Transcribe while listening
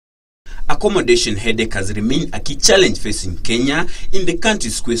Accommodation headache has remained a key challenge facing Kenya in the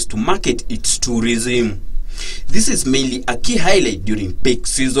country's quest to market its tourism. This is mainly a key highlight during peak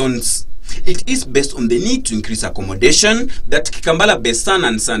seasons. It is based on the need to increase accommodation that Kikambala-based Sun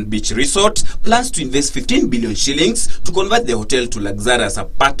and Sand Beach Resort plans to invest 15 billion shillings to convert the hotel to luxurious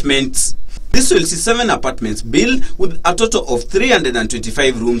apartments. This will see 7 apartments built with a total of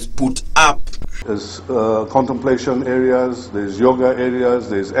 325 rooms put up. There's contemplation areas, there's yoga areas,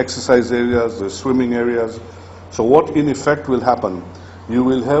 there's exercise areas, there's swimming areas. So what in effect will happen? You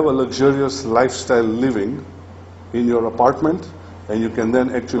will have a luxurious lifestyle living in your apartment, and you can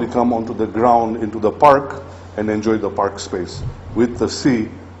then actually come onto the ground into the park and enjoy the park space with the sea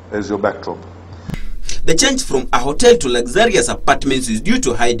as your backdrop. The change from a hotel to luxurious apartments is due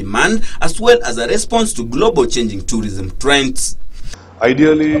to high demand as well as a response to global changing tourism trends.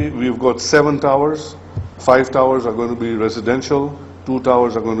 Ideally, we've got 7 towers. 5 towers are going to be residential, 2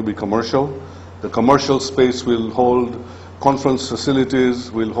 towers are going to be commercial. The commercial space will hold conference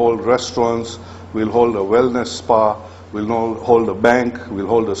facilities, will hold restaurants, will hold a wellness spa, will hold a bank, will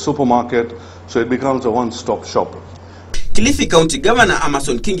hold a supermarket, so it becomes a one-stop shop. Kilifi County Governor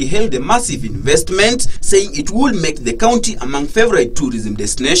Amason Kingi hailed the massive investment, saying it will make the county among favorite tourism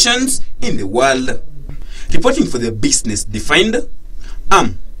destinations in the world. Reporting for the Business Defined,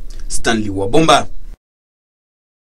 I'm Stanley Wabomba.